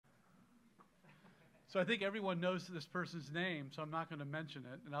So I think everyone knows this person's name, so I'm not going to mention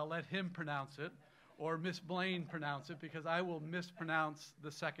it, and I'll let him pronounce it, or Miss Blaine pronounce it, because I will mispronounce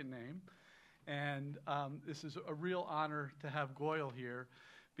the second name. And this is a real honor to have Goil here,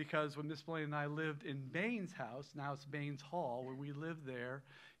 because when Miss Blaine and I lived in Baines' house, now it's Baines Hall, where we lived there,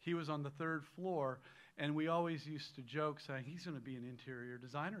 he was on the 3rd floor, and we always used to joke saying he's going to be an interior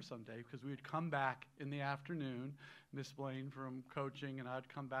designer someday, because we would come back in the afternoon, Miss Blaine from coaching, and I'd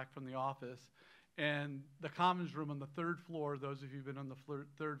come back from the office, and the commons room on the 3rd floor, those of you who've been on the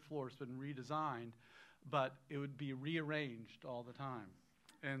 3rd floor, has been redesigned, but it would be rearranged all the time.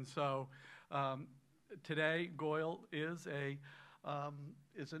 And so today, Goil is an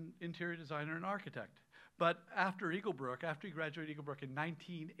interior designer and architect. But after Eaglebrook, after he graduated Eaglebrook in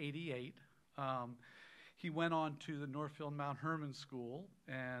 1988, he went on to the Northfield Mount Herman School,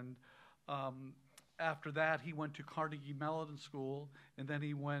 and after that, he went to Carnegie Mellon School, and then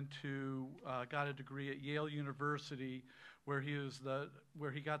he went to got a degree at Yale University, where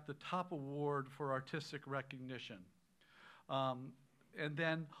he got the top award for artistic recognition. And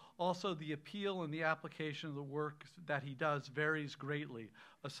then also the appeal and the application of the work that he does varies greatly.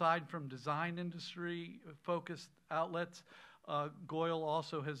 Aside from design industry focused outlets, Goil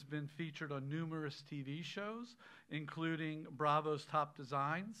also has been featured on numerous TV shows, including Bravo's Top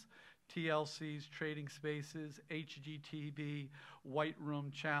Designs, TLC's Trading Spaces, HGTV, White Room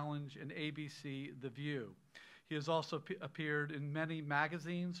Challenge, and ABC The View. He has also appeared in many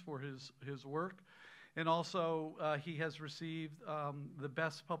magazines for his work, and also he has received the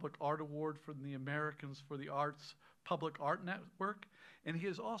Best Public Art Award from the Americans for the Arts Public Art Network, and he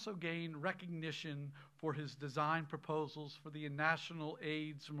has also gained recognition for his design proposals for the National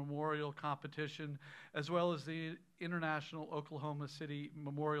AIDS Memorial Competition, as well as the International Oklahoma City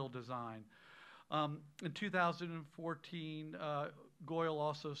Memorial Design. In 2014, Goil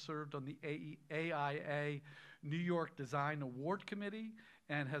also served on the AIA New York Design Award Committee,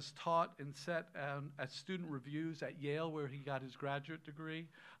 and has taught and set at student reviews at Yale, where he got his graduate degree,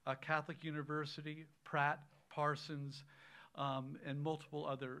 Catholic University, Pratt, Parsons, and multiple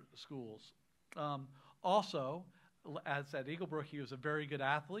other schools. Also, as at Eaglebrook, he was a very good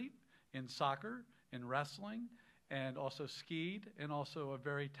athlete in soccer, in wrestling, and also skied, and also a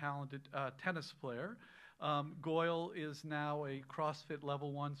very talented tennis player. Goil is now a CrossFit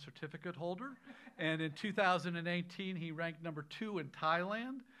Level 1 certificate holder, and in 2018 he ranked #2 in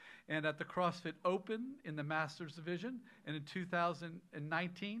Thailand, and at the CrossFit Open in the Masters Division, and in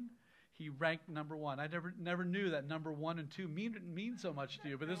 2019 he ranked #1. I never knew that number 1 and 2 mean so much to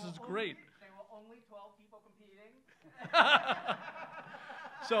you, but this is great. There were only 12 people competing.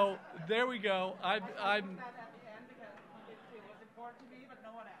 So there we go. I'm that at the end because it was important to me, but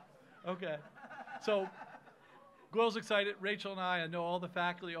no one else. okay. So Goil's excited. Rachel and I know all the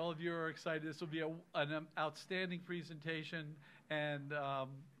faculty, all of you are excited. This will be an outstanding presentation. And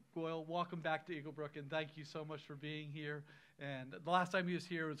Goil, welcome back to Eaglebrook, and thank you so much for being here. And the last time he was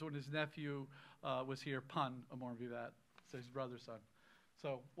here was when his nephew was here, Pun Amornvivat, so his brother's son.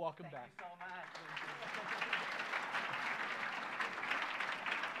 So welcome back. Thank you so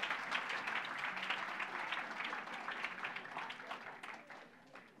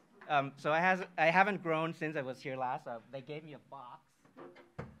much. So I haven't grown since I was here last. They gave me a box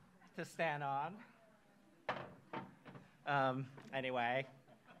to stand on. Anyway,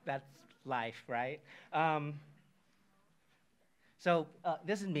 that's life, right? So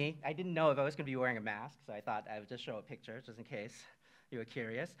this is me. I didn't know if I was going to be wearing a mask, so I thought I would just show a picture just in case you were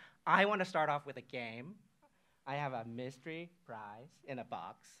curious. I want to start off with a game. I have a mystery prize in a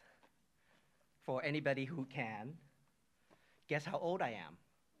box for anybody who can guess how old I am.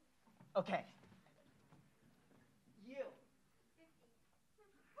 Okay. You.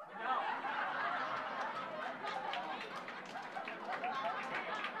 No.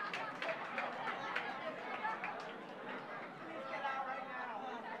 Please get out right now.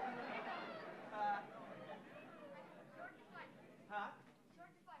 Huh?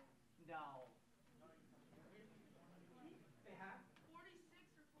 No. They have?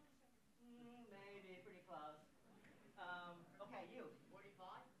 46 or 47? Maybe, pretty close. Okay, you.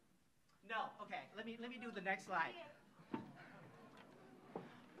 45? No, okay, let me do the next slide.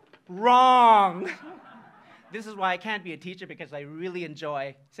 Wrong! This is why I can't be a teacher, because I really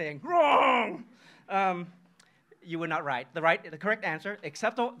enjoy saying wrong! You were not right. The correct answer,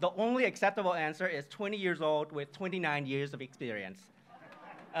 the only acceptable answer is 20 years old with 29 years of experience.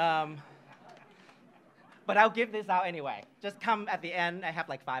 But I'll give this out anyway. Just come at the end. I have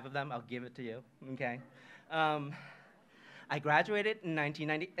like 5 of them. I'll give it to you, okay? I graduated in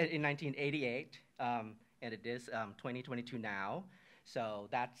 1988, and it is 2022 now, so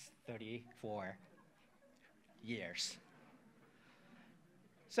that's 34 years.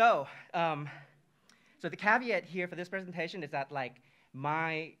 So, so the caveat here for this presentation is that like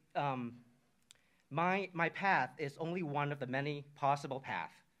my path is only one of the many possible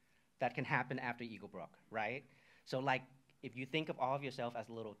paths that can happen after Eaglebrook, right? So like if you think of all of yourself as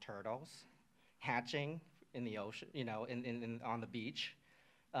little turtles hatching in the ocean, you know, on the beach,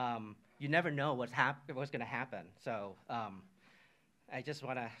 you never know what's going to happen. So I just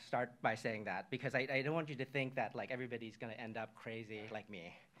want to start by saying that because I don't want you to think that like everybody's going to end up crazy like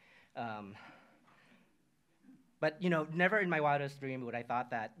me. But you know, never in my wildest dream would I thought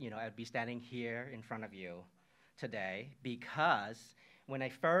that you know I'd be standing here in front of you today, because when I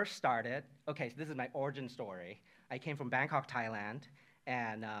first started, okay, so this is my origin story. I came from Bangkok, Thailand,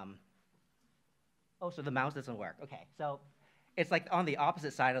 and oh, so the mouse doesn't work. Okay, so it's like on the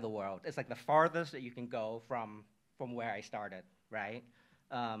opposite side of the world. It's like the farthest that you can go from where I started, right?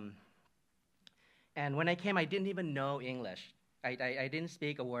 And when I came, I didn't even know English. I didn't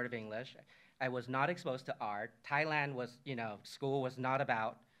speak a word of English. I was not exposed to art. Thailand was, you know, school was not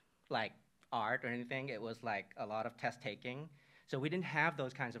about like art or anything. It was like a lot of test taking. So we didn't have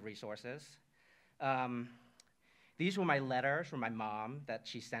those kinds of resources. These were my letters from my mom that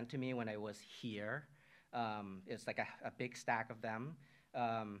she sent to me when I was here. It's like a big stack of them.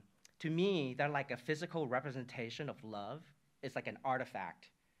 To me, they're like a physical representation of love. It's like an artifact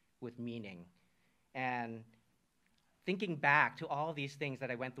with meaning. And thinking back to all these things that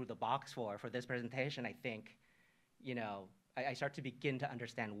I went through the box for this presentation, I think, you know, I start to begin to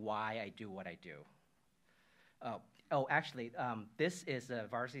understand why I do what I do. Oh, actually, this is a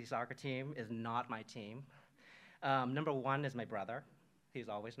varsity soccer team, is not my team. Number one is my brother. He's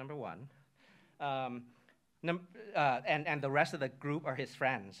always number one. And the rest of the group are his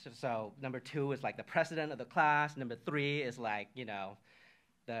friends. So number two is like the president of the class. Number three is like, you know,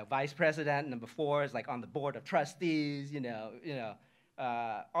 the vice president. Number four is like on the board of trustees.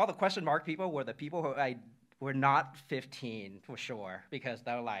 All the question mark people were the people who were not 15 for sure, because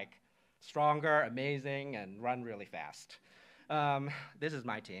they're like stronger, amazing, and run really fast. This is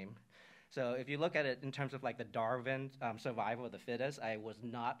my team. So if you look at it in terms of like the Darwin survival of the fittest, I was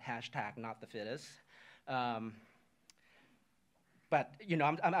not #not the fittest. But you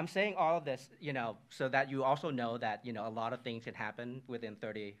know, I'm saying all of this, you know, so that you also know that you know a lot of things can happen within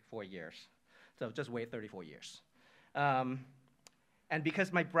 34 years. So just wait 34 years. And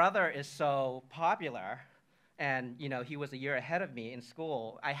because my brother is so popular, and you know he was a year ahead of me in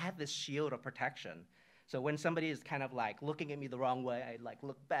school, I had this shield of protection. So when somebody is kind of like looking at me the wrong way, I like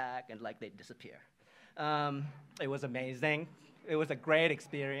look back and like they disappear. It was amazing. It was a great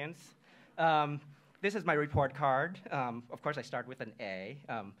experience. This is my report card. Of course, I start with an A.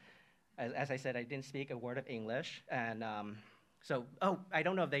 As I said, I didn't speak a word of English, and so I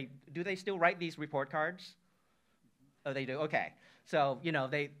don't know if do they still write these report cards? Oh, they do. Okay. So you know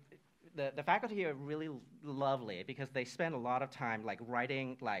the faculty here are really lovely because they spend a lot of time like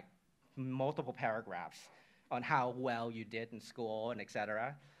writing like multiple paragraphs on how well you did in school and et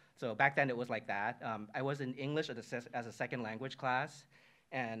cetera. So back then it was like that. I was in English as a second language class,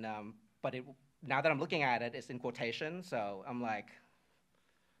 and but now that I'm looking at it, it's in quotation. So I'm like,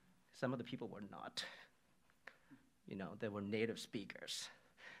 some of the people were not. You know, they were native speakers.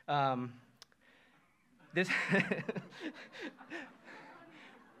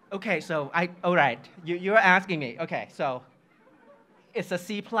 Okay, so all right, you're asking me. Okay, so it's a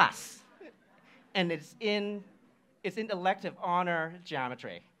C+, and it's in elective honor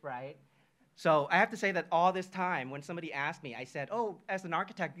geometry, right? So I have to say that all this time, when somebody asked me, I said, oh, as an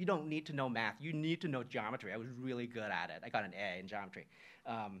architect, you don't need to know math. You need to know geometry. I was really good at it. I got an A in geometry.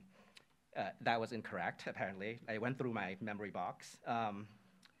 That was incorrect, apparently. I went through my memory box.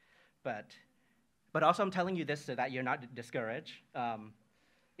 But also I'm telling you this so that you're not discouraged.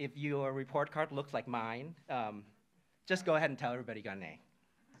 If your report card looks like mine, just go ahead and tell everybody you got an A.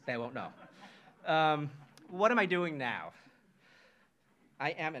 They won't know. What am I doing now?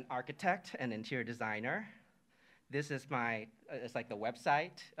 I am an architect and interior designer. This is it's like the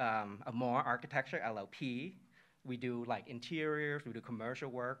website, Amor Architecture, LLP. We do like interiors, we do commercial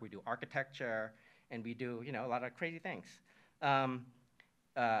work, we do architecture, and we do, you know, a lot of crazy things.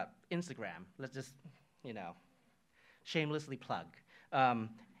 Instagram, let's just, you know, shamelessly plug.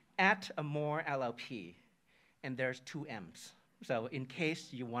 At Amor LLP, and there's 2 M's. So in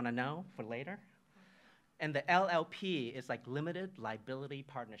case you want to know for later. And the LLP is like limited liability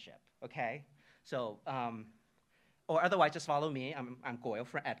partnership, okay? So, or otherwise just follow me. I'm at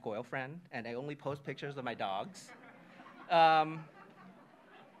Goil Friend, and I only post pictures of my dogs.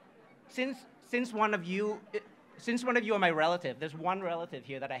 Since one of you since one of you are my relative, there's one relative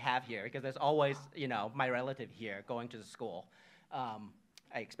here that I have here, because there's always, my relative here going to the school.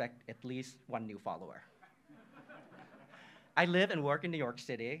 I expect at least one new follower. I live and work in New York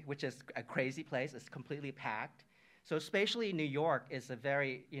City, which is a crazy place. It's completely packed. So spatially, New York is a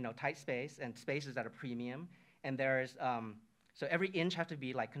very tight space, and spaces at a premium. And there's so every inch has to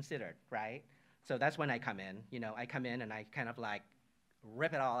be like considered, right? So that's when I come in. I come in and I kind of like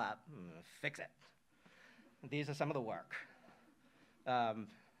rip it all up, fix it. These are some of the work. I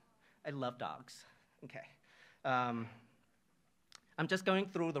love dogs. Okay. I'm just going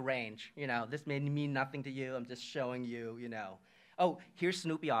through the range. This may mean nothing to you. I'm just showing you. Oh, here's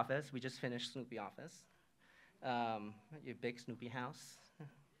Snoopy office. We just finished Snoopy office. Your big Snoopy house.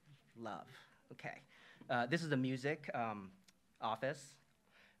 Love. Okay. This is the music office,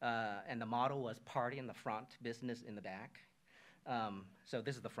 and the model was party in the front, business in the back. So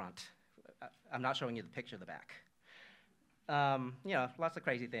this is the front. I'm not showing you the picture of the back. Lots of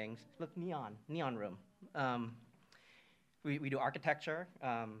crazy things. Look, neon room. We do architecture.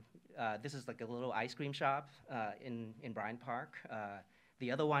 This is like a little ice cream shop in Bryant Park.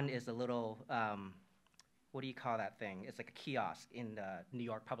 The other one is a little, what do you call that thing? It's like a kiosk in the New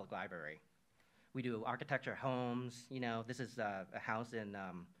York Public Library. We do architecture, homes. This is a house in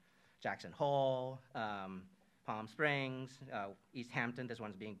Jackson Hole, Palm Springs, East Hampton. This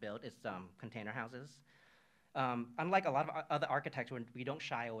one's being built. It's container houses. Unlike a lot of other architects, we don't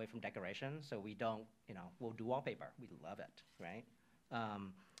shy away from decoration, so we don't, we'll do wallpaper. We love it, right?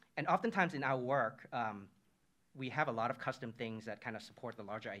 And oftentimes in our work, we have a lot of custom things that kind of support the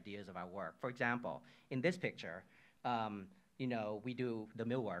larger ideas of our work. For example, in this picture, we do the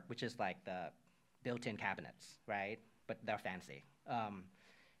millwork, which is like the built-in cabinets, right? But they're fancy.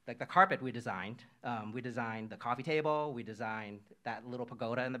 Like the carpet we designed the coffee table, we designed that little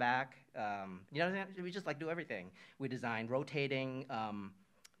pagoda in the back. We just like do everything. We designed rotating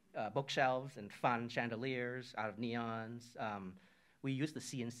bookshelves and fun chandeliers out of neons. We use the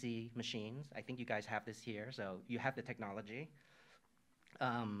CNC machines. I think you guys have this here, so you have the technology.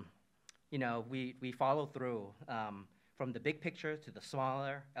 We follow through from the big picture to the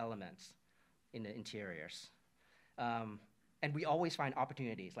smaller elements in the interiors. And we always find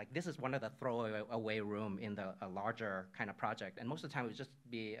opportunities. Like this is one of the throwaway room in a larger kind of project, and most of the time it would just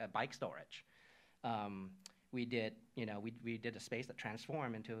be a bike storage. We did a space that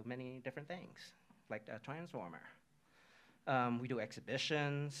transformed into many different things, like a transformer. We do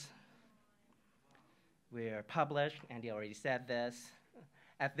exhibitions. We're published. Andy already said this.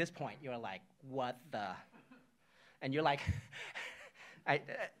 At this point, you're like, what the? And you're like,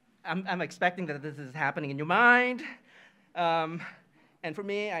 I'm expecting that this is happening in your mind. And for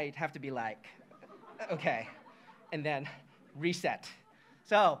me, I'd have to be like, okay, and then reset.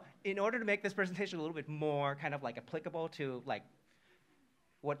 So in order to make this presentation a little bit more kind of like applicable to like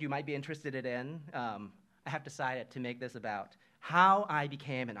what you might be interested in, I have decided to make this about how I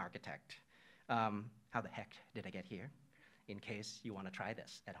became an architect. How the heck did I get here? In case you want to try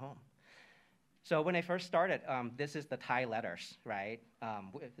this at home. So when I first started, this is the Thai letters, right?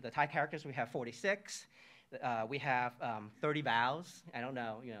 The Thai characters, we have 46. We have 30 vowels. I don't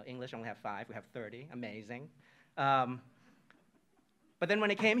know, English only have 5. We have 30. Amazing. But then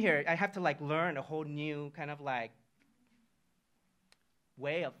when I came here, I have to like learn a whole new kind of like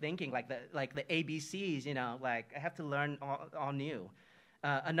way of thinking, like the ABCs. Like I have to learn all new.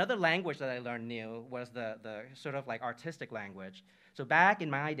 Another language that I learned new was the sort of like artistic language. So back in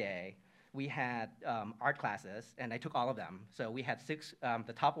my day, we had art classes, and I took all of them. So we had 6.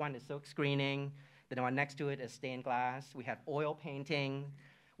 The top one is silk screening. The one next to it is stained glass. We have oil painting.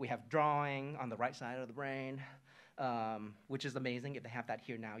 We have drawing on the right side of the brain, which is amazing. If they have that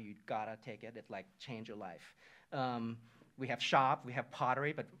here now, you gotta take it. It like changed your life. We have shop. We have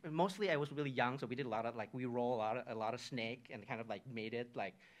pottery. But mostly I was really young, so we did a lot of like we roll a lot of snake and kind of like made it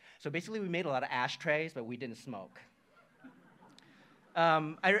like. So basically, we made a lot of ashtrays, but we didn't smoke.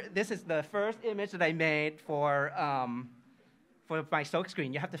 This is the first image that I made for my silk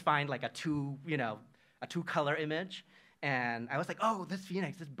screen. You have to find like a two-color image, and I was like, oh, this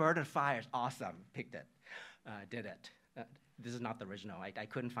phoenix, this bird of fire is awesome. Picked it, did it. This is not the original. I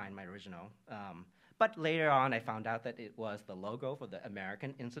couldn't find my original. But later on, I found out that it was the logo for the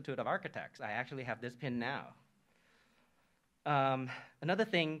American Institute of Architects. I actually have this pin now. Another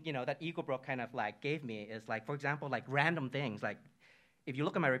thing, that Eaglebrook kind of like gave me is like, for example, like random things. Like, if you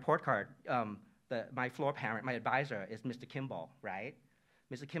look at my report card, my floor parent, my advisor, is Mr. Kimball, right?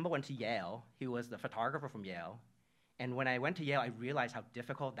 Mr. Kimball went to Yale. He was the photographer from Yale. And when I went to Yale, I realized how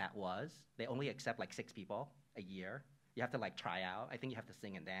difficult that was. They only accept like 6 people a year. You have to like try out. I think you have to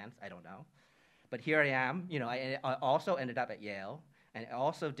sing and dance. I don't know. But here I am, I also ended up at Yale, and I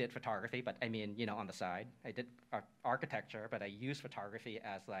also did photography, but I mean, on the side. I did architecture, but I used photography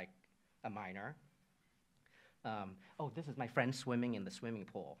as like a minor. Oh, this is my friend swimming in the swimming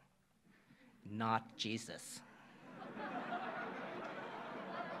pool. Not Jesus.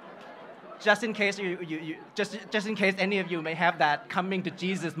 Just in case just in case any of you may have that coming to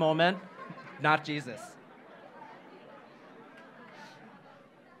Jesus moment, not Jesus.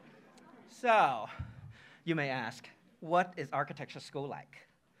 So, you may ask, what is architecture school like?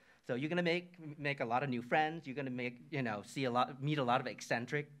 So you're gonna make a lot of new friends. You're gonna meet a lot of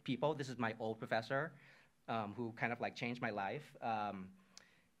eccentric people. This is my old professor, who kind of like changed my life.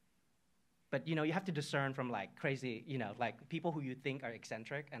 But you have to discern from like crazy, like people who you think are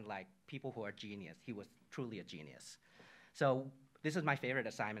eccentric and like people who are genius. He was truly a genius. So this is my favorite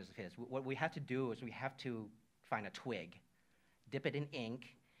assignment of his. What we had to do is we have to find a twig, dip it in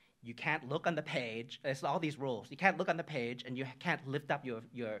ink. You can't look on the page. There's all these rules. You can't look on the page, and you can't lift up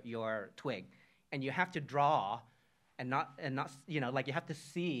your twig, and you have to draw, and not like you have to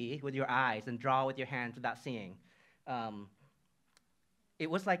see with your eyes and draw with your hands without seeing. It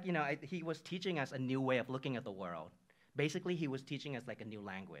was like he was teaching us a new way of looking at the world. Basically, he was teaching us like a new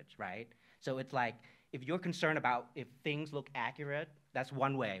language, right? So it's like if you're concerned about if things look accurate, that's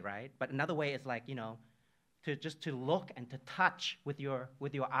one way, right? But another way is like to look and to touch with your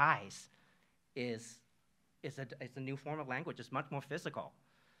eyes is a new form of language. It's much more physical.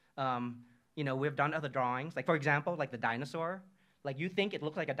 We've done other drawings, like for example, like the dinosaur. Like you think it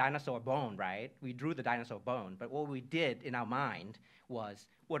looks like a dinosaur bone, right? We drew the dinosaur bone, but what we did in our mind was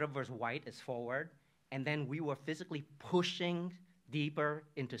whatever's white is forward, and then we were physically pushing deeper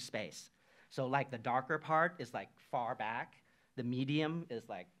into space. So like the darker part is like far back, the medium is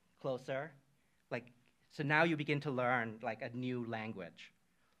like closer, so now you begin to learn like a new language,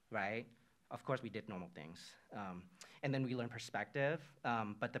 right? Of course, we did normal things. And then we learned perspective.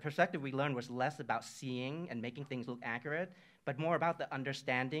 But the perspective we learned was less about seeing and making things look accurate, but more about the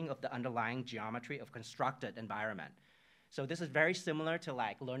understanding of the underlying geometry of constructed environment. So this is very similar to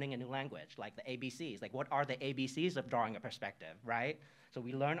like learning a new language, like the ABCs. Like what are the ABCs of drawing a perspective, right? So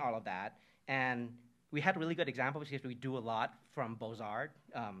we learned all of that. And we had really good examples because we do a lot from Beaux-Arts,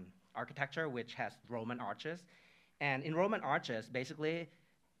 architecture, which has Roman arches. And in Roman arches, basically,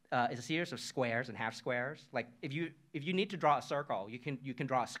 it's a series of squares and half squares. Like if you need to draw a circle, you can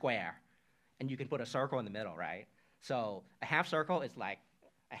draw a square, and you can put a circle in the middle, right? So a half circle is like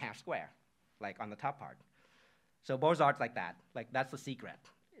a half square, like on the top part. So Beaux-Arts like that. Like that's the secret,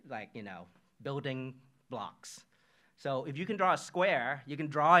 like building blocks. So if you can draw a square, you can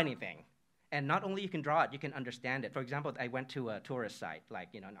draw anything. And not only you can draw it, you can understand it. For example, I went to a tourist site,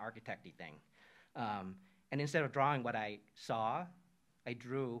 like an architecty thing. And instead of drawing what I saw, I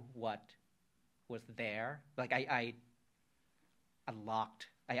drew what was there. Like I unlocked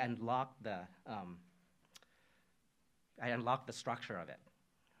the structure of it.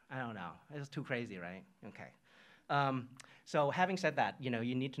 I don't know. It's too crazy, right? Okay. So having said that,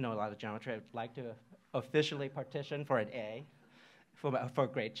 you need to know a lot of geometry. I'd like to officially partition for an A for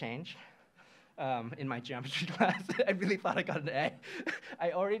grade change. In my geometry class. I really thought I got an A.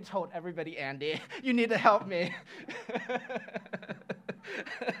 I already told everybody, Andy, you need to help me.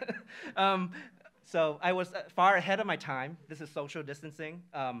 So I was far ahead of my time. This is social distancing.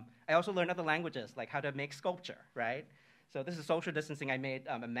 I also learned other languages, like how to make sculpture, right? So this is social distancing. I made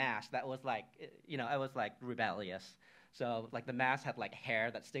a mask that was like, I was like rebellious. So like the mask had like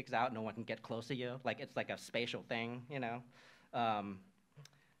hair that sticks out. No one can get close to you. Like it's like a spatial thing,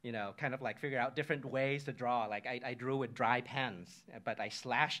 kind of like figure out different ways to draw. Like I drew with dry pens, but I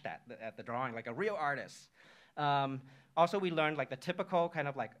slashed at the drawing like a real artist. Also, we learned like the typical kind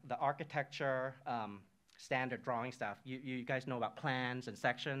of like the architecture standard drawing stuff. You guys know about plans and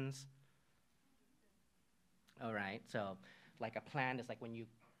sections? All right, so like a plan is like when you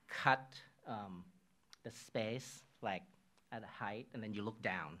cut the space like at a height and then you look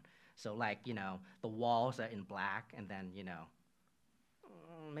down. So like, the walls are in black and then,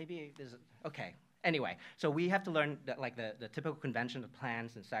 maybe there's, okay. Anyway, so we have to learn the typical convention of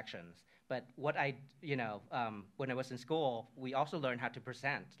plans and sections. But what when I was in school, we also learned how to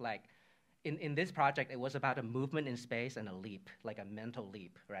present. Like in this project, it was about a movement in space and a leap, like a mental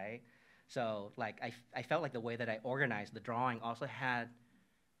leap, right? So like I felt like the way that I organized the drawing also had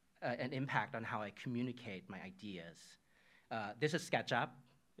an impact on how I communicate my ideas. This is SketchUp.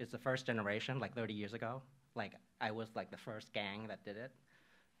 It's the first generation, like 30 years ago. Like I was like the first gang that did it.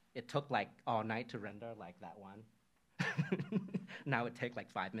 It took like all night to render like that one. Now it takes like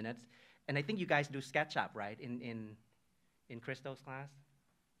 5 minutes. And I think you guys do SketchUp, right? In Christo's class?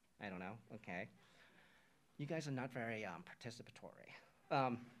 I don't know. Okay. You guys are not very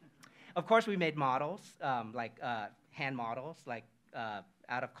participatory. Of course, we made models, hand models,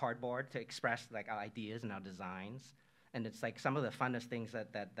 out of cardboard to express like our ideas and our designs. And it's like some of the funnest things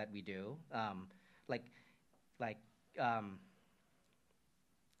that we do. Like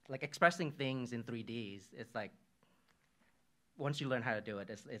expressing things in 3Ds, it's like, once you learn how to do it,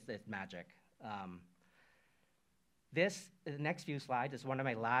 it's magic. The next few slides is one of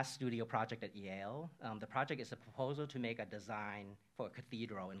my last studio project at Yale. The project is a proposal to make a design for a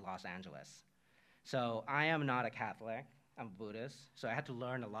cathedral in Los Angeles. So I am not a Catholic, I'm Buddhist, so I had to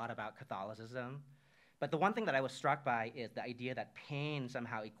learn a lot about Catholicism. But the one thing that I was struck by is the idea that pain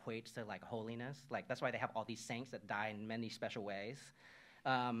somehow equates to like holiness. Like that's why they have all these saints that die in many special ways.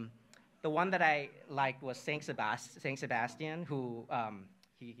 The one that I liked was Saint Sebastian, who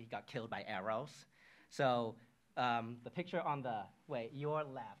he got killed by arrows. So the picture on the your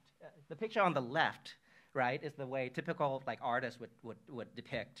left, the picture on the left, right, is the way typical like artists would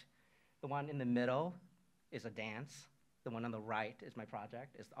depict. The one in the middle is a dance. The one on the right is my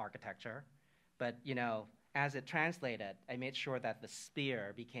project, is architecture. But as it translated, I made sure that the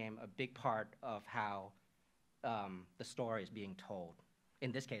spear became a big part of how the story is being told.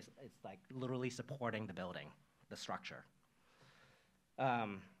 In this case, it's like literally supporting the building, the structure.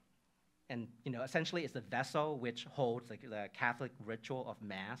 And essentially, it's the vessel which holds like the Catholic ritual of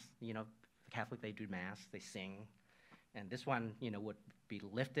Mass. The Catholic, they do Mass, they sing, and this one, would be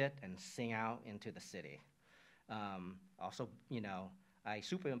lifted and sing out into the city. Also, I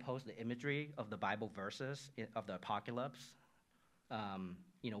superimposed the imagery of the Bible verses of the apocalypse.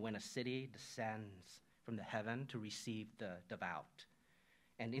 When a city descends from the heaven to receive the devout.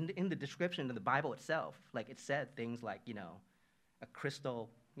 And in the description of the Bible itself, like it said things like, a crystal,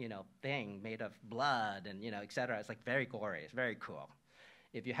 thing made of blood and, et cetera. It's like very gory. It's very cool.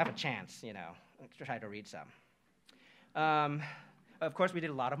 If you have a chance, try to read some. Of course, we did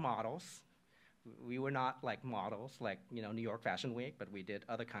a lot of models. We were not like models like, New York Fashion Week, but we did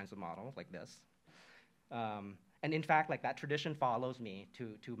other kinds of models like this. And in fact, like that tradition follows me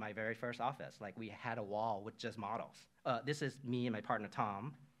to my very first office. Like we had a wall with just models. This is me and my partner,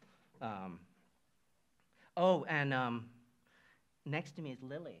 Tom. Next to me is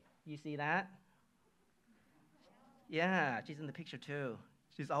Lily. You see that? Yeah, she's in the picture too.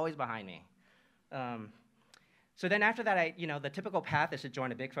 She's always behind me. So then after that, the typical path is to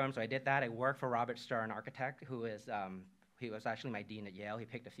join a big firm. So I did that. I worked for Robert Stern, architect, who is, he was actually my dean at Yale. He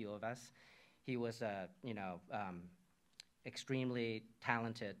picked a few of us. He was a, extremely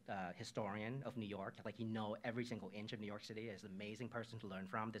talented historian of New York. Like he knows every single inch of New York City. He's an amazing person to learn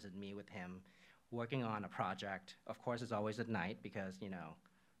from. This is me with him working on a project. Of course, it's always at night because,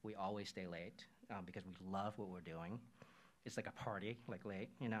 we always stay late because we love what we're doing. It's like a party, like late,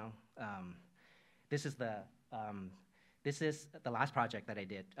 This is the last project that I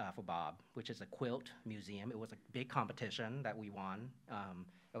did for Bob, which is a quilt museum. It was a big competition that we won.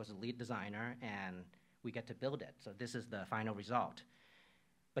 I was the lead designer, and we get to build it. So this is the final result.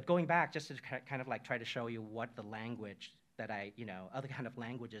 But going back, just to kind of like try to show you what the language that I, other kind of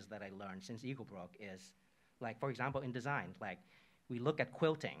languages that I learned since Eaglebrook is, like, for example, in design, like, we look at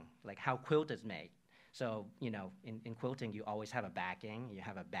quilting, like how quilt is made. So, in quilting, you always have a backing, you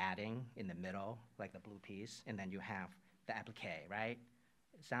have a batting in the middle, like the blue piece, and then you have the applique, right?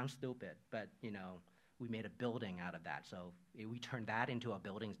 It sounds stupid, but, we made a building out of that. So we turned that into a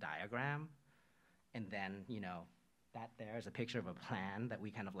building's diagram, and then, that there is a picture of a plan that we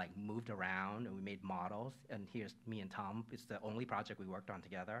kind of like moved around, and we made models, and here's me and Tom. It's the only project we worked on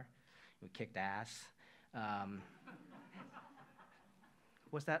together. We kicked ass.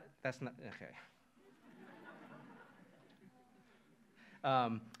 What's that? That's not, okay.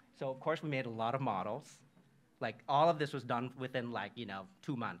 So of course we made a lot of models. Like all of this was done within like,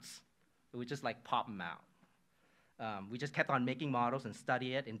 2 months. We just like pop them out. We just kept on making models and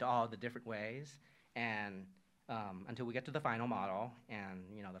study it into all the different ways, and until we get to the final model and,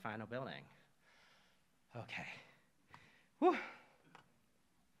 the final building. Okay. Whew.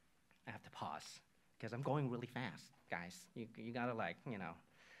 I have to pause because I'm going really fast, guys. You gotta like,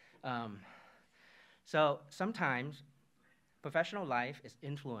 So sometimes professional life is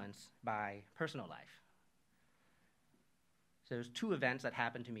influenced by personal life. So there's 2 events that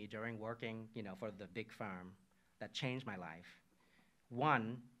happened to me during working, for the big firm that changed my life.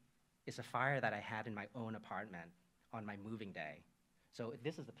 One is a fire that I had in my own apartment on my moving day. So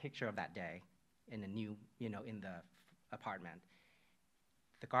this is a picture of that day in the new, in the apartment.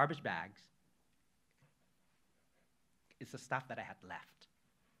 The garbage bags is the stuff that I had left.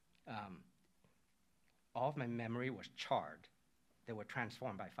 All of my memory was charred. They were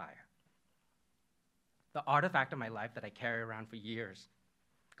transformed by fire. The artifact of my life that I carry around for years,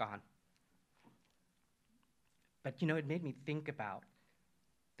 gone. But it made me think about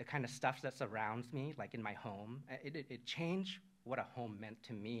the kind of stuff that surrounds me, like in my home. It changed what a home meant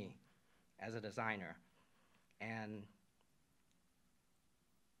to me as a designer. And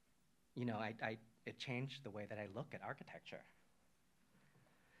it changed the way that I look at architecture.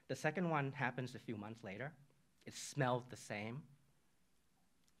 The second one happens a few months later. It smelled the same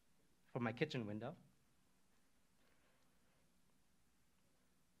from my kitchen window.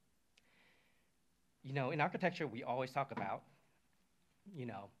 In architecture, we always talk about,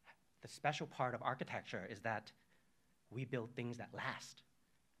 the special part of architecture is that we build things that last.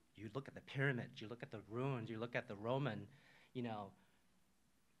 You look at the pyramids, you look at the ruins, you look at the Roman,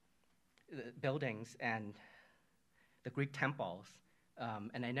 buildings and the Greek temples,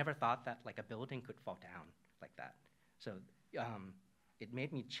 and I never thought that like a building could fall down like that. So it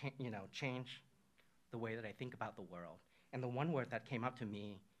made me change the way that I think about the world. And the one word that came up to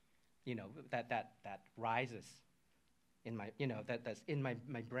me, that rises in my, that's in my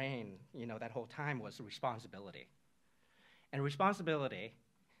brain, that whole time was responsibility. And responsibility,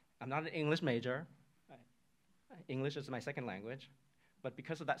 I'm not an English major. English is my second language. But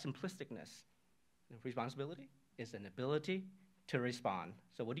because of that simplisticness, responsibility is an ability to respond.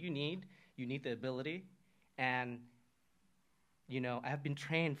 So what do you need? You need the ability. And, I have been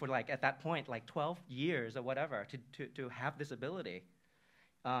trained for at that point, 12 years or whatever to have this ability.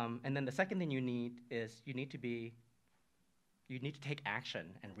 And then the second thing you need is you need to take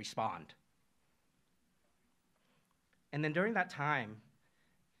action and respond. And then during that time,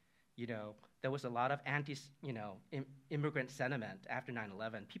 there was a lot of immigrant sentiment after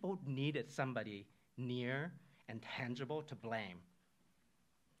 9/11. People needed somebody near and tangible to blame.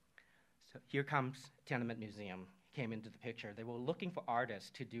 So here comes Tiananmen Museum, came into the picture. They were looking for artists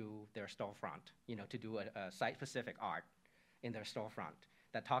to do their storefront, to do a site-specific art in their storefront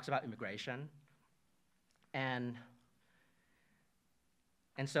that talks about immigration. And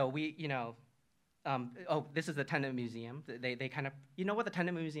so we, this is the Tiananmen Museum. They kind of, what the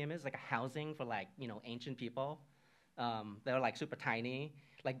Tiananmen Museum is? Like a housing for ancient people. They're super tiny.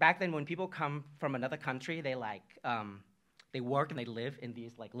 Back then when people come from another country, they work and they live in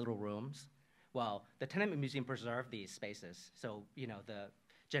these little rooms. Well, the Tiananmen Museum preserved these spaces. So, the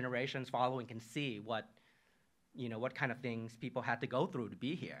generations following can see what kind of things people had to go through to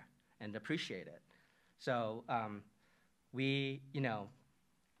be here and appreciate it. So we,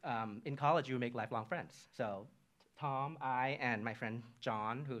 in college, you make lifelong friends. So Tom, I, and my friend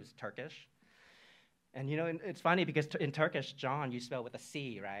John, who's Turkish. And it's funny because in Turkish, John, you spell with a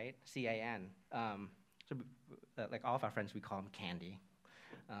C, right? C-A-N. So all of our friends, we call him Candy.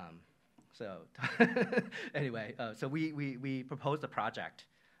 So anyway, so we proposed a project.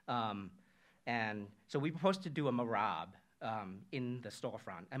 And so we proposed to do a marab in the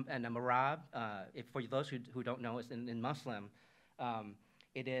storefront. And a marab, for those who don't know, is in Muslim,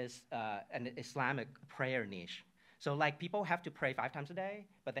 it is an Islamic prayer niche. So people have to pray 5 times a day,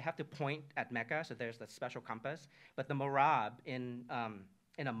 but they have to point at Mecca, so there's the special compass. But the marab in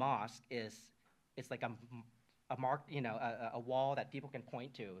a mosque it's like a mark, a wall that people can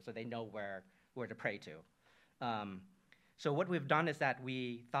point to, so they know where to pray to. So what we've done is that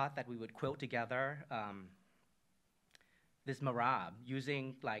we thought that we would quilt together this marab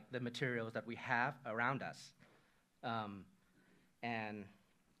using the materials that we have around us. And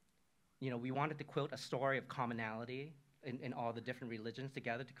we wanted to quilt a story of commonality in all the different religions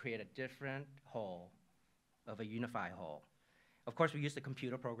together to create a different whole of a unified whole. Of course, we use the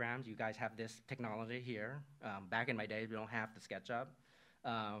computer programs. You guys have this technology here. Back in my days, we don't have the SketchUp.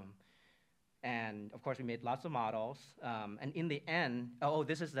 And of course, we made lots of models. And in the end,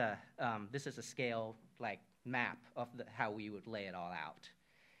 this is a scale map of how we would lay it all out.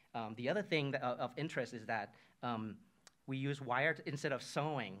 The other thing of interest is that we use wire instead of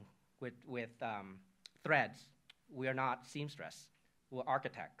sewing with threads. We are not seamstress. We're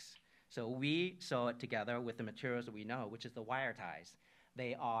architects. So we sew it together with the materials that we know, which is the wire ties.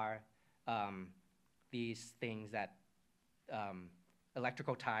 They are these things that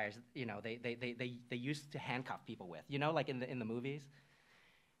electrical ties, they used to handcuff people with, like in the movies.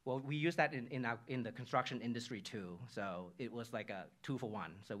 Well, we use that in the construction industry too. So it was like a 2-for-1.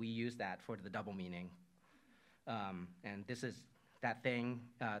 So we use that for the double meaning. And this is that thing,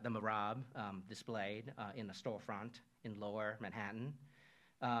 the marab, displayed in a storefront in Lower Manhattan.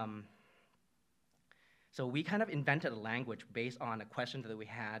 So we kind of invented a language based on a question that we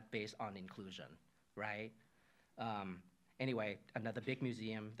had based on inclusion, right? Anyway, another big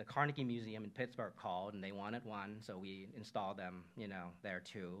museum, the Carnegie Museum in Pittsburgh called, and they wanted one, so we installed them, there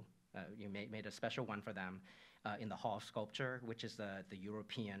too. You made a special one for them in the hall sculpture, which is the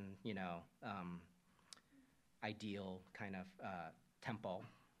European, ideal kind of temple,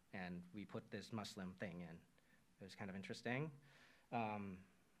 and we put this Muslim thing in. It was kind of interesting.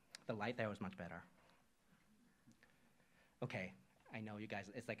 The light there was much better. Okay, I know you guys,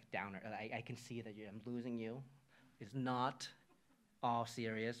 it's like a downer. I can see that I'm losing you. It's not all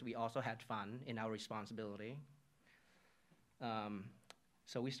serious. We also had fun in our responsibility.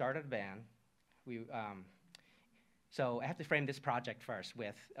 So we started a band. So I have to frame this project first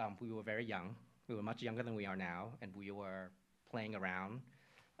with, we were very young. We were much younger than we are now, and we were playing around.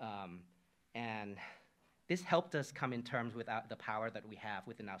 And this helped us come in terms with the power that we have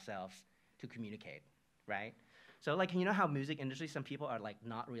within ourselves to communicate, right? So like, you know how music industry, some people are like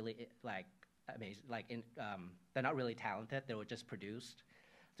not really like amazing, they're not really talented, they were just produced.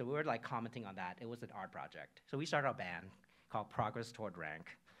 So we were like commenting on that. It was an art project. So we started a band called Progress Toward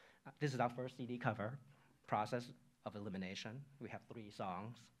Rank. This is our first CD cover, Process of Elimination. We have 3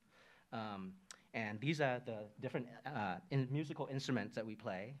 songs. And these are the different musical instruments that we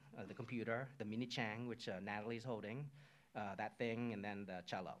play. The computer, the mini Chang, which Natalie's holding, that thing, and then the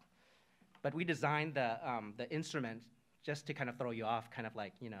cello. But we designed the instruments just to kind of throw you off, kind of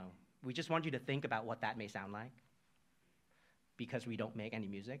like, we just want you to think about what that may sound like. Because we don't make any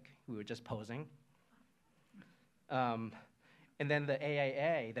music, we were just posing. And then the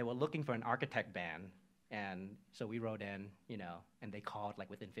AAA, they were looking for an architect band. And so we wrote in, and they called like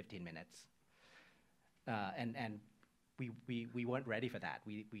within 15 minutes. And we weren't ready for that.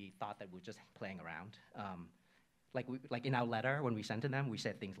 We thought that we were just playing around. Like in our letter, when we sent to them, we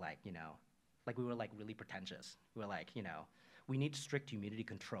said things like, like we were like really pretentious. We were like, we need strict humidity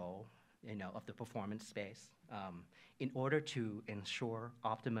control, of the performance space in order to ensure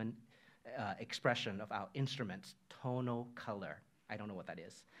optimum expression of our instrument's tonal color. I don't know what that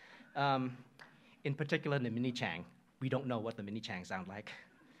is. In particular, the mini Chang. We don't know what the mini Chang sound like.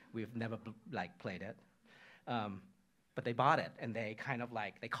 We've never played it. But they bought it, and they kind of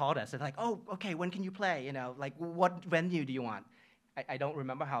they called us. They're like, oh, okay, when can you play? Like what venue do you want? I don't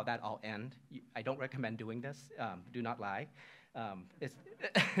remember how that all ended. I don't recommend doing this. Do not lie. It's,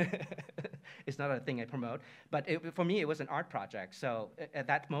 it's not a thing I promote. But for me, it was an art project. So at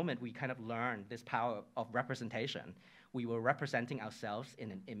that moment, we kind of learned this power of representation. We were representing ourselves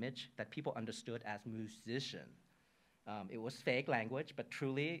in an image that people understood as musician. It was fake language, but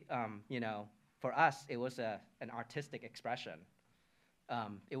truly, for us, it was an artistic expression.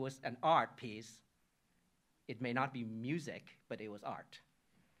 It was an art piece. It may not be music, but it was art.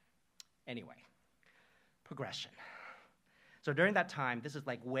 Anyway, progression. So during that time, this is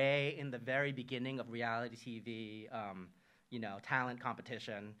like way in the very beginning of reality TV, talent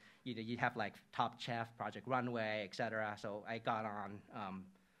competition. You have like Top Chef, Project Runway, et cetera. So I got on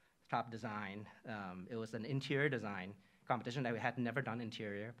Top Design. It was an interior design competition. I had never done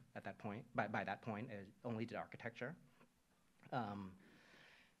interior at that point. By that point, I only did architecture.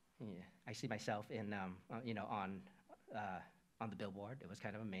 I see myself in, on the billboard. It was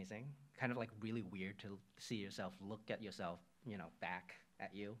kind of amazing. Kind of like really weird to see yourself, look at yourself, back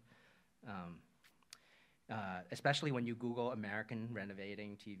at you. Especially when you Google American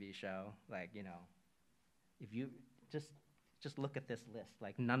renovating TV show, if you just look at this list,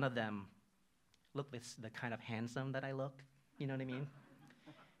 like none of them look the kind of handsome that I look, you know what I mean?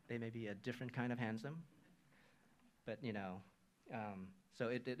 They may be a different kind of handsome, but so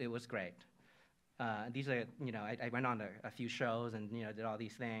it was great. These are, I went on a few shows and, did all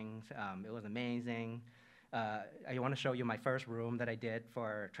these things. It was amazing. I want to show you my first room that I did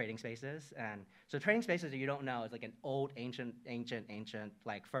for Trading Spaces. And so Trading Spaces, if you don't know, is like an old, ancient,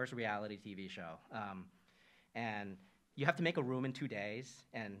 like first reality TV show. And you have to make a room in 2 days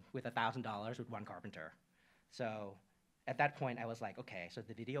and with $1,000 with one carpenter. So at that point, I was like, okay, so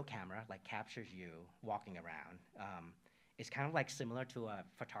the video camera like captures you walking around. It's kind of like similar to a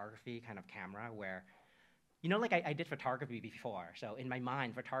photography kind of camera where, like I did photography before. So in my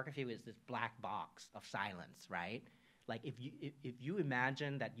mind, photography was this black box of silence, right? Like if you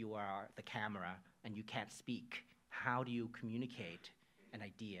imagine that you are the camera and you can't speak, how do you communicate an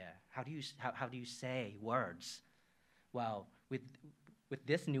idea? How do you say words? Well, with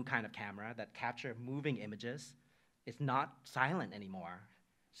this new kind of camera that capture moving images, it's not silent anymore.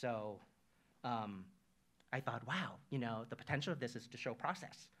 So I thought, wow, the potential of this is to show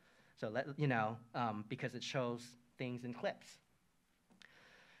process. So because it shows things in clips.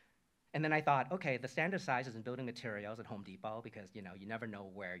 And then I thought, okay, the standard sizes and building materials at Home Depot, because you never know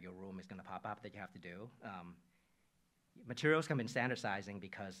where your room is going to pop up that you have to do. Materials come in standard sizing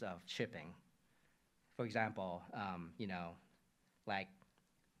because of shipping. For example, like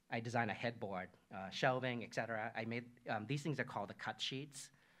I designed a headboard, shelving, etc. I made, these things are called the cut sheets.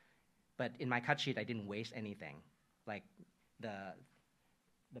 But in my cut sheet, I didn't waste anything. Like the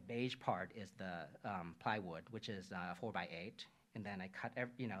beige part is the plywood, which is 4x8. And then I cut,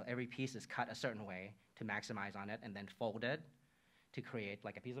 every piece is cut a certain way to maximize on it, and then folded to create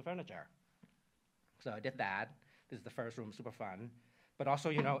like a piece of furniture. So I did that. This is the first room, super fun. But also,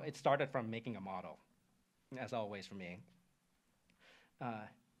 it started from making a model, as always for me.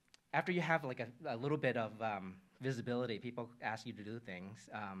 After you have like a little bit of visibility, people ask you to do things.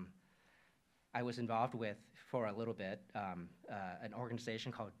 I was involved with, for a little bit, an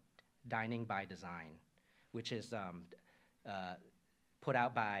organization called Dining by Design, which is put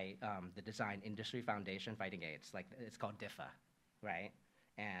out by the Design Industry Foundation Fighting AIDS. Like, it's called DIFA, right?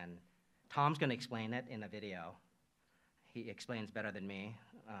 And Tom's going to explain it in a video. He explains better than me.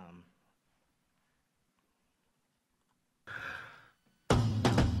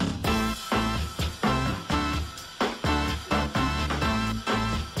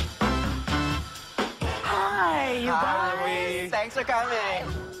 Hi, you guys. Thanks for coming.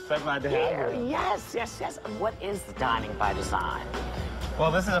 So glad to have you. Yes, yes, yes. What is the Dining by Design? Well,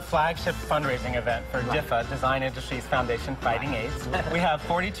 this is a flagship fundraising event for DIFA, Design Industries Foundation Fighting AIDS. We have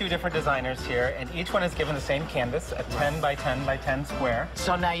 42 different designers here, and each one is given the same canvas, a 10 by 10 by 10 square.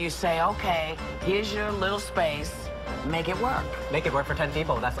 So now you say, okay, here's your little space. Make it work. Make it work for 10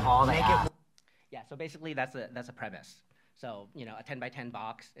 people. That's all they have. Yeah, so basically that's a premise. So, a 10 by 10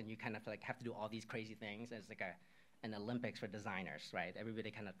 box, and you kind of like have to do all these crazy things. It's like an Olympics for designers, right?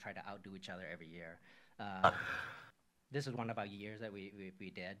 Everybody kind of try to outdo each other every year. This is one of our years that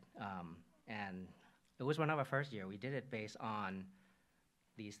we did, and it was one of our first year. We did it based on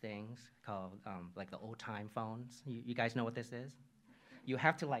these things called like the old time phones. You guys know what this is? You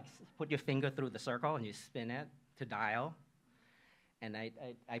have to like put your finger through the circle and you spin it to dial. And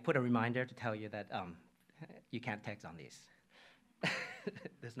I put a reminder to tell you that you can't text on these.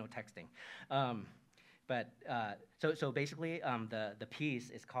 There's no texting. So basically, the piece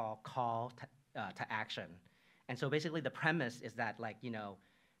is called Call to Action. And so basically the premise is that, like,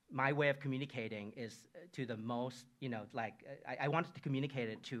 my way of communicating is to the most, I wanted to communicate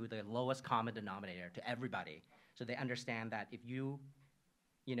it to the lowest common denominator, to everybody. So they understand that if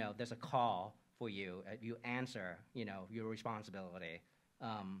there's a call for you, if you answer, your responsibility,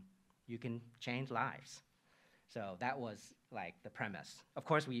 you can change lives. So that was like the premise. Of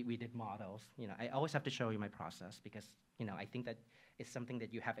course, we did models. I always have to show you my process because, I think that it's something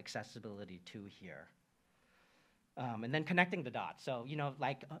that you have accessibility to here. And then connecting the dots. So,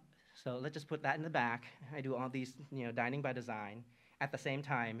 so let's just put that in the back. I do all these, Dining by Design. At the same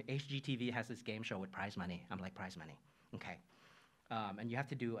time, HGTV has this game show with prize money. I'm like, prize money, okay. And you have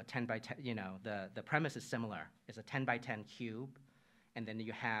to do a 10 by 10, the premise is similar. It's a 10 by 10 cube, and then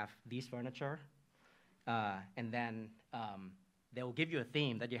you have these furniture, and then they will give you a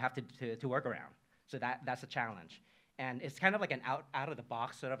theme that you have to work around. So that's a challenge. And it's kind of like an out of the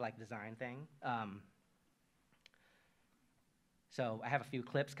box sort of like design thing. So I have a few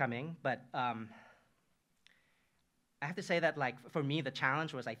clips coming, but I have to say that, like, for me, the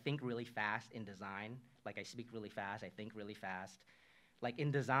challenge was I think really fast in design. Like, I speak really fast, I think really fast. Like,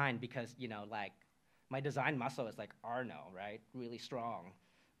 in design, because, like, my design muscle is like Arno, right? Really strong.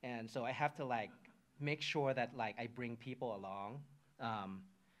 And so I have to, like, make sure that, like, I bring people along.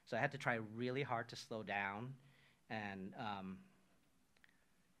 So I had to try really hard to slow down. And,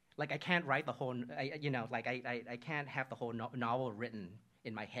 like, I can't write the whole, I can't have the whole novel written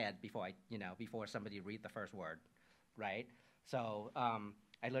in my head before somebody read the first word, right? So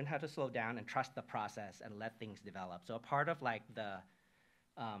I learned how to slow down and trust the process and let things develop. So a part of like the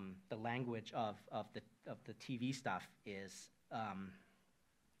language of the TV stuff is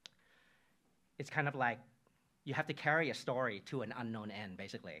it's kind of like you have to carry a story to an unknown end,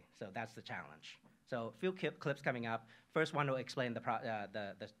 basically. So that's the challenge. So a few clips coming up. First one will explain the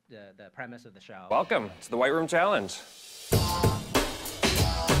premise of the show. Welcome to the White Room Challenge.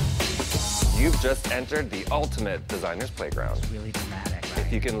 You've just entered the ultimate designer's playground. It's really dramatic, right?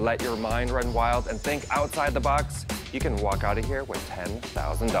 If you can let your mind run wild and think outside the box, you can walk out of here with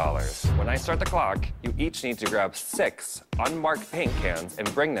 $10,000. When I start the clock, you each need to grab 6 unmarked paint cans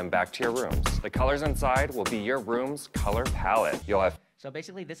and bring them back to your rooms. The colors inside will be your room's color palette. You'll have So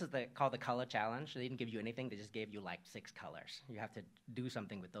basically, this is called the color challenge. They didn't give you anything. They just gave you like 6 colors. You have to do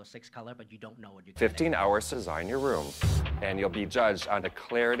something with those 6 colors, but you don't know what you're getting. 15 hours to design your room. And you'll be judged on the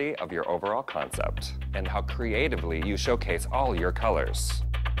clarity of your overall concept and how creatively you showcase all your colors.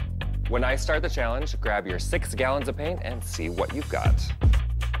 When I start the challenge, grab your 6 gallons of paint and see what you've got.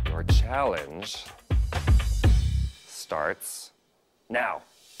 Your challenge starts now.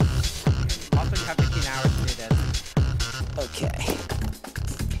 So you have 15 hours to do this. Okay.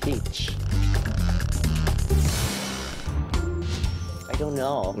 Peach. I don't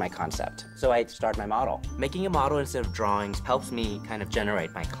know my concept, so I start my model. Making a model instead of drawings helps me kind of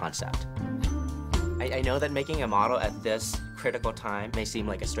generate my concept. I know that making a model at this critical time may seem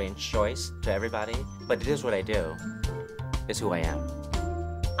like a strange choice to everybody, but it is what I do. It's who I am.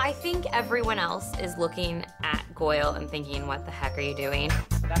 I think everyone else is looking at Goil and thinking, what the heck are you doing?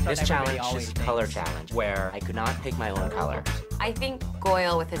 This challenge is a color challenge, where I could not pick my own color. I think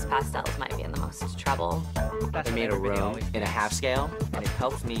Goil with his pastels might be in the most trouble. I made a room in a half scale, and it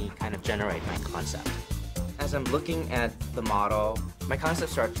helps me kind of generate my concept. As I'm looking at the model, my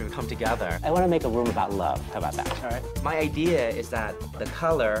concept starts to come together. I want to make a room about love. How about that? All right. My idea is that the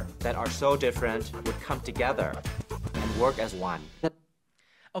color that are so different would come together and work as one.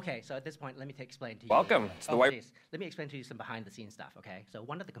 Okay, so at this point, let me explain to you. Welcome to the white. Please. Let me explain to you some behind-the-scenes stuff, okay? So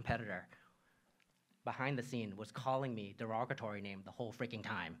one of the competitor behind the scene was calling me derogatory name the whole freaking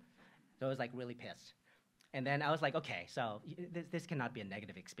time. So I was like really pissed. And then I was like, okay, so this cannot be a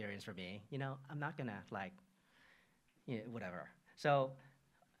negative experience for me. You know, I'm not gonna like, you know, whatever. So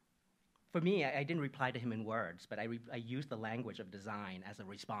for me, I didn't reply to him in words, but I used the language of design as a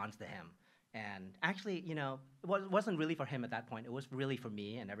response to him. And actually, you know, it wasn't really for him at that point. It was really for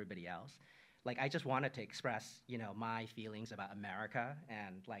me and everybody else. Like, I just wanted to express, you know, my feelings about America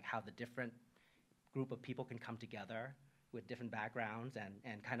and like how the different group of people can come together with different backgrounds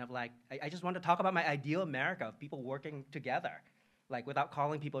and kind of like, I just wanted to talk about my ideal America of people working together, like without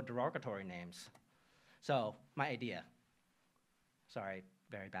calling people derogatory names. So, my idea. Sorry,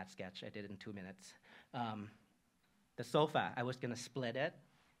 very bad sketch. I did it in 2 minutes. The sofa, I was gonna split it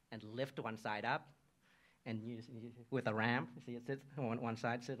and lift one side up and use with a ramp. See, it sits on one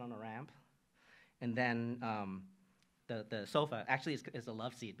side, sit on a ramp. And then the sofa actually is a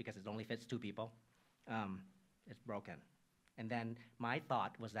love seat because it only fits 2 people. It's broken. And then my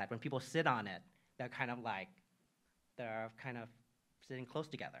thought was that when people sit on it, they're kind of sitting close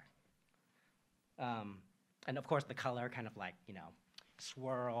together. And of course the color kind of like, you know,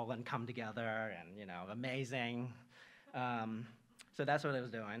 swirl and come together and, you know, amazing. So that's what I was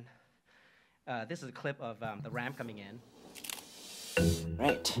doing. This is a clip of the ramp coming in.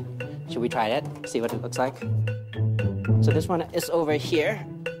 Right. Should we try it? See what it looks like? So this one is over here.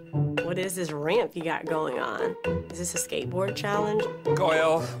 What is this ramp you got going on? Is this a skateboard challenge?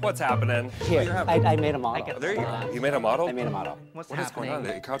 Goil, what's happening? Here, I made a model. Oh, there you go. You made a model? I made a model. What is going on?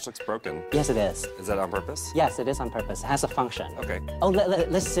 The couch looks broken. Yes, it is. Is that on purpose? Yes, it is on purpose. It has a function. Okay. Oh,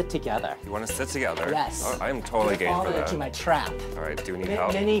 let's sit together. You want to sit together? Yes. Oh, I'm totally game for Fall that. into my trap. All right, do we need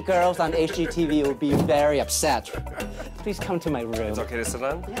help? Many girls on HGTV will be very upset. Please come to my room. It's okay to sit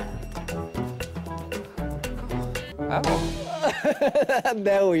on? Yeah. Oh.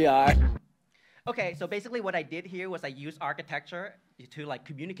 There we are. Okay, so basically what I did here was I used architecture to like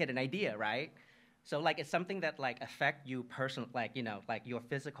communicate an idea, right? So like it's something that like affect you personally, like, you know, like your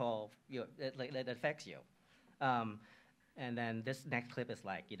physical, it affects you. And then this next clip is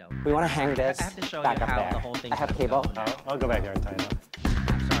like, you know. We want to hang this I have to show you back up how there. the whole thing. I have a cable. I'll go back there and tie it up.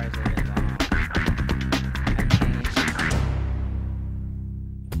 I'm sorry, it's a bit long.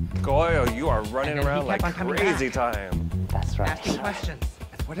 Goil, you are running And then around he like kept on coming crazy back. time. That's right. Asking questions.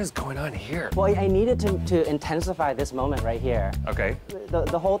 What is going on here? Well, I needed to intensify this moment right here. Okay.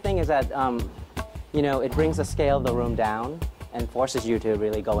 The whole thing is that, you know, it brings the scale of the room down and forces you to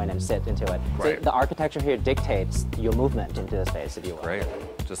really go in and sit into it. Right. So the architecture here dictates your movement into the space, if you will. Great.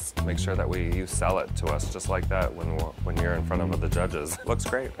 Just make sure that you sell it to us just like that when you're in front of the judges. Looks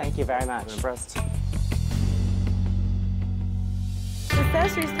great. Thank you very much. I'm impressed.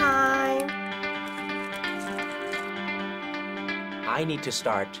 Accessories time. I need to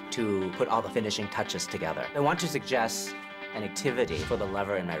start to put all the finishing touches together. I want to suggest an activity for the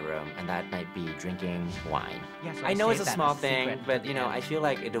lover in my room, and that might be drinking wine. Yeah, so I know it's saved a that small as a thing, secret but for you the know, end. I feel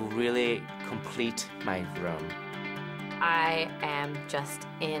like it'll really complete my room. I am just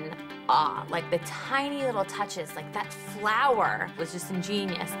in awe. Like the tiny little touches, like that flower was just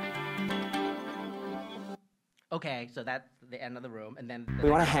ingenious. Okay, so that's the end of the room, and then We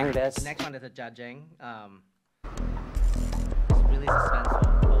want to hang this. the next one is the judging. It's really suspenseful.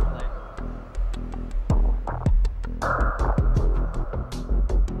 Whole play.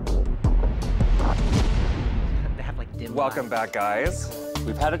 They have like dim Welcome lights. back, guys.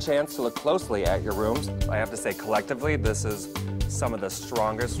 We've had a chance to look closely at your rooms. I have to say, collectively, this is some of the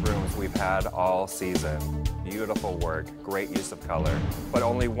strongest rooms we've had all season. Beautiful work, great use of color. But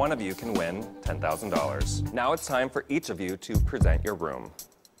only one of you can win $10,000. Now it's time for each of you to present your room.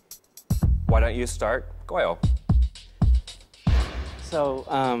 Why don't you start, Goil? So,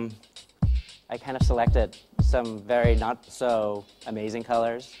 I kind of selected some very not so amazing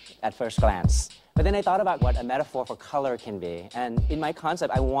colors at first glance. But then I thought about what a metaphor for color can be. And in my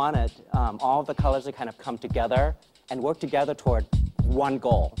concept, I wanted all of the colors to kind of come together and work together toward one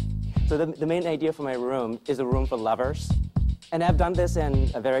goal. So the main idea for my room is a room for lovers. And I've done this in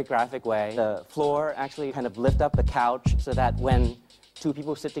a very graphic way. The floor actually kind of lift up the couch so that when two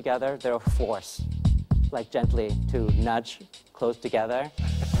people sit together, they're forced, like gently, to nudge close together.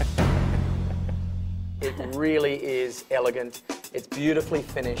 It really is elegant. It's beautifully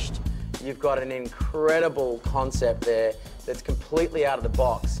finished. You've got an incredible concept there that's completely out of the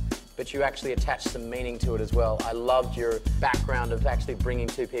box, but you actually attach some meaning to it as well. I loved your background of actually bringing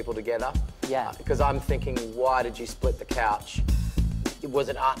two people together. Yeah. Because I'm thinking, why did you split the couch? Was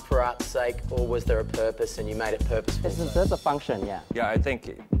it art for art's sake, or was there a purpose and you made it purposeful? There's a function, yeah. Yeah, I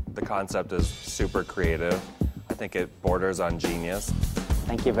think the concept is super creative. I think it borders on genius.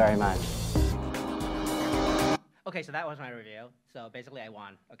 Thank you very much. Okay, so that was my review. So basically I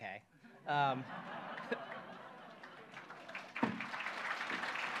won, okay.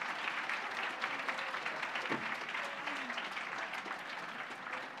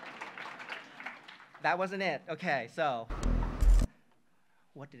 That wasn't it. Okay, so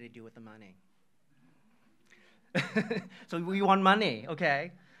what did I do with the money? So we won money,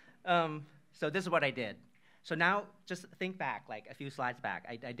 okay? So this is what I did. So now just think back, like a few slides back.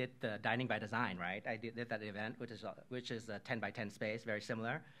 I did the Dining by Design, right? I did that event, which is a 10 by 10 space, very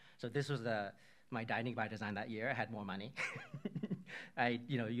similar. So this was my Dining by Design that year. I had more money. I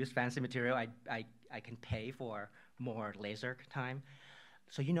used fancy material. I can pay for more laser time.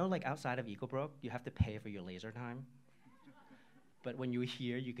 So like outside of Eaglebrook, you have to pay for your laser time. But when you're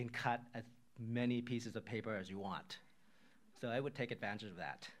here, you can cut as many pieces of paper as you want. So I would take advantage of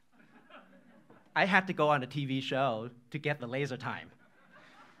that. I had to go on a TV show to get the laser time.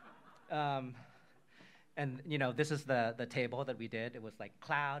 And this is the table that we did. It was like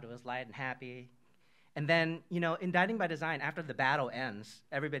cloud, it was light and happy. And then, in Dining by Design, after the battle ends,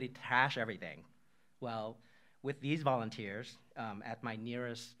 everybody trash everything. Well, with these volunteers at my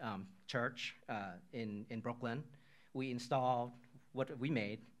nearest church in Brooklyn, we installed what we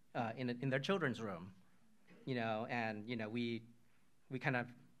made in their children's room, and we kind of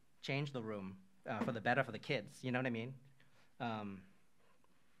changed the room for the better for the kids. You know what I mean?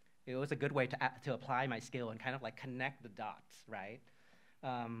 It was a good way to apply my skill and kind of like connect the dots, right?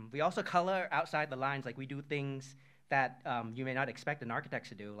 We also color outside the lines, like we do things that you may not expect an architect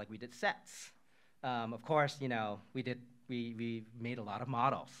to do, like we did sets. Of course, we made a lot of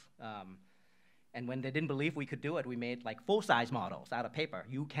models. And when they didn't believe we could do it, we made like full-size models out of paper.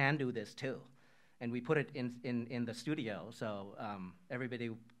 You can do this too. And we put it in the studio, so everybody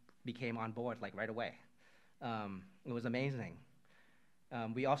became on board like right away. It was amazing.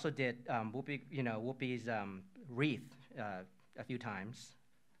 We also did Whoopi's wreath a few times.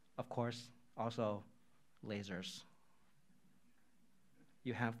 Of course, also lasers.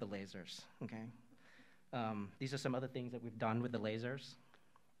 You have the lasers, okay? These are some other things that we've done with the lasers.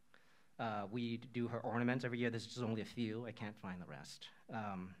 We do her ornaments every year. This is just only a few. I can't find the rest.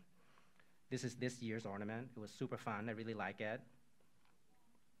 This is this year's ornament. It was super fun. I really like it.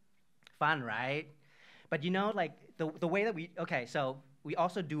 Fun, right? But like the way that so we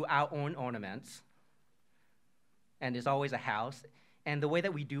also do our own ornaments. And there's always a house. And the way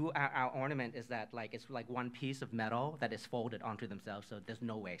that we do our ornament is that it's like one piece of metal that is folded onto themselves, so there's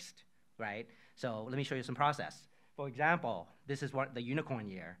no waste, right? So let me show you some process. For example, this is the unicorn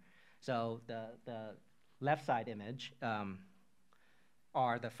year. So the left side image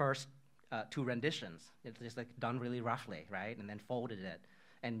are the first two renditions. It's just like done really roughly, right? And then folded it.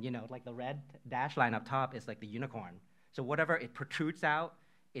 And like the red dash line up top is like the unicorn. So whatever it protrudes out,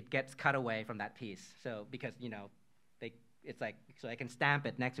 it gets cut away from that piece. So because it's like so I can stamp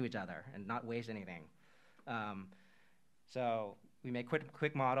it next to each other and not waste anything. So we make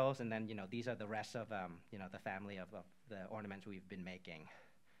quick models, and then these are the rest of the family of the ornaments we've been making.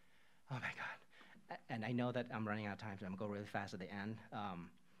 Oh my God! And I know that I'm running out of time, so I'm gonna go really fast at the end.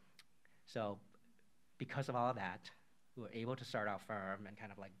 So because of all of that, we were able to start our firm and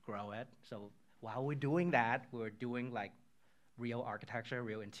kind of like grow it. So while we're doing that, we're doing like real architecture,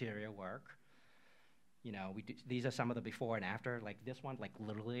 real interior work. These are some of the before and after. Like this one, like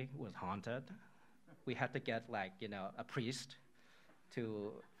literally was haunted. We had to get like a priest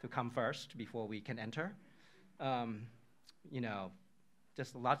to come first before we can enter.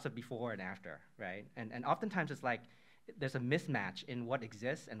 Just lots of before and after, right? And oftentimes it's like there's a mismatch in what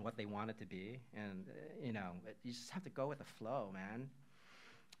exists and what they want it to be, and you just have to go with the flow,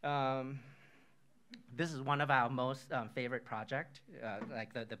 man. This is one of our most favorite project,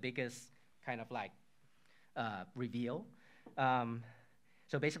 like the biggest kind of like reveal.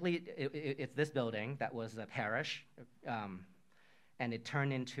 So basically, it's this building that was a parish, and it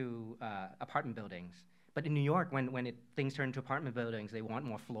turned into apartment buildings. But in New York, when things turn into apartment buildings, they want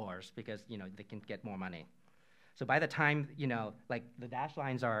more floors because they can get more money. So by the time like the dashed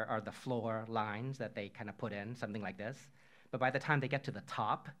lines are the floor lines that they kind of put in, something like this. But by the time they get to the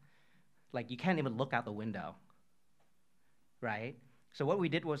top, like you can't even look out the window, right? So what we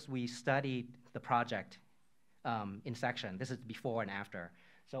did was we studied the project in section. This is before and after.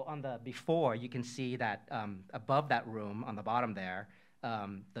 So on the before, you can see that above that room, on the bottom there,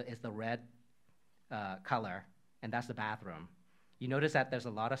 is the red color, and that's the bathroom. You notice that there's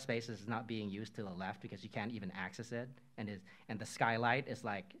a lot of spaces not being used to the left because you can't even access it, and the skylight is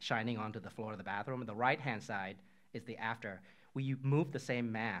like shining onto the floor of the bathroom. And the right-hand side is the after. We move the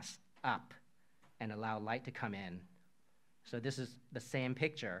same mass up and allow light to come in. So this is the same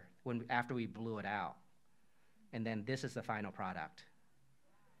picture after we blew it out. And then this is the final product.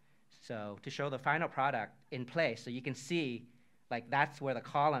 So to show the final product in place, so you can see, like that's where the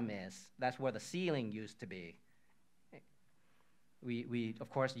column is. That's where the ceiling used to be. We of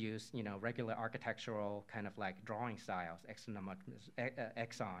course use regular architectural kind of like drawing styles,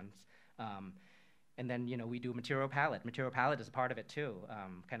 exons, and then we do material palette. Material palette is a part of it too,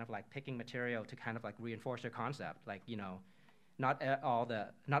 kind of like picking material to kind of like reinforce your concept. Like not all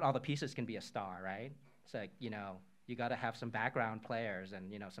the pieces can be a star, right? It's like you got to have some background players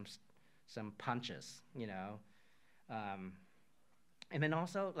and some punches, and then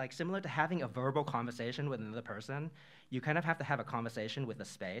also, like similar to having a verbal conversation with another person, you kind of have to have a conversation with the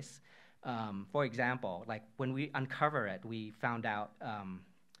space. For example, like when we uncover it, we found out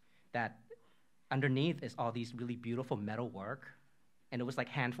that underneath is all these really beautiful metal work, and it was like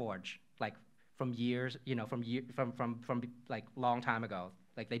hand forged, like from years, from like long time ago.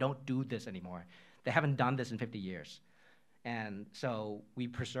 Like they don't do this anymore. They haven't done this in 50 years. And so we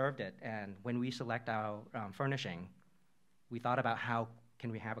preserved it, and when we select our furnishing, we thought about how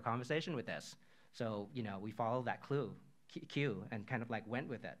can we have a conversation with this. So, we followed that cue and kind of like went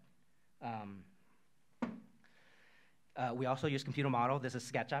with it. We also use computer model. This is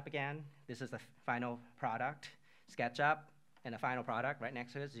SketchUp again. This is the final product. SketchUp and a final product right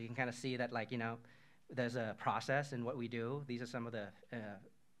next to it. So you can kind of see that there's a process in what we do. These are some of the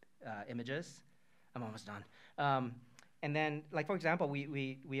images. I'm almost done. And then, like for example,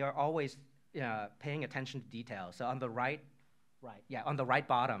 we are always paying attention to details. So on the on the right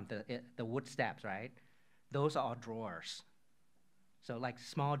bottom, the wood steps, right? Those are all drawers. So like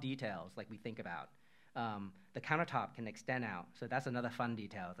small details, like we think about. The countertop can extend out, so that's another fun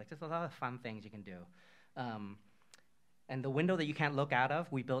detail. Like there's a lot of fun things you can do. And the window that you can't look out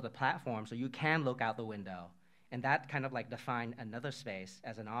of, we built a platform so you can look out the window. And that kind of like defined another space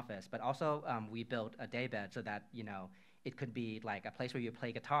as an office. But also we built a daybed so that, it could be like a place where you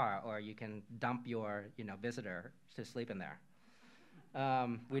play guitar, or you can dump your, visitor to sleep in there.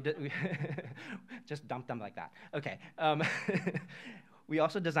 We just dumped them like that. Okay. We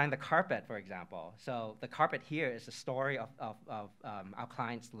also designed the carpet, for example. So the carpet here is the story of our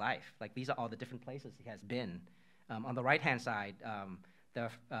client's life. Like these are all the different places he has been. On the right-hand side, the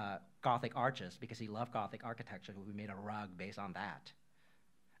Gothic arches, because he loved Gothic architecture. We made a rug based on that.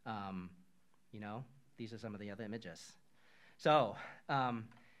 These are some of the other images. So,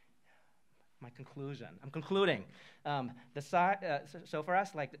 my conclusion. I'm concluding. So for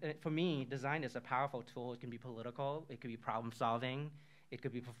us, for me, design is a powerful tool. It can be political. It could be problem solving. It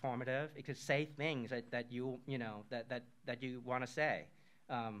could be performative. It could say things that you want to say.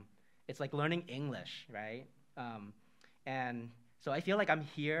 It's like learning English, right? And so I feel like I'm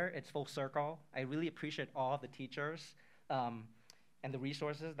here. It's full circle. I really appreciate all the teachers and the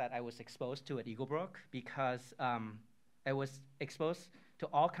resources that I was exposed to at Eaglebrook, because I was exposed to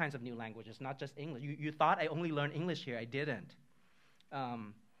all kinds of new languages, not just English. You thought I only learned English here. I didn't.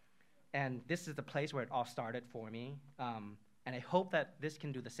 And this is the place where it all started for me. And I hope that this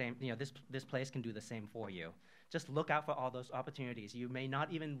can do the same. This place can do the same for you. Just look out for all those opportunities. You may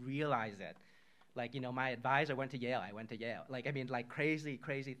not even realize it. Like, my advisor went to Yale. I went to Yale. Like crazy,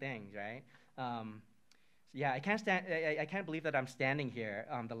 crazy things, right? Yeah, I can't believe that I'm standing here.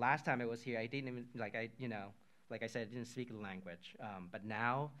 The last time I was here, I didn't even like I said, I didn't speak the language. But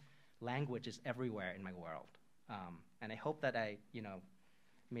now, language is everywhere in my world. And I hope that I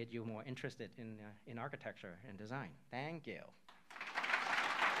made you more interested in architecture and design. Thank you.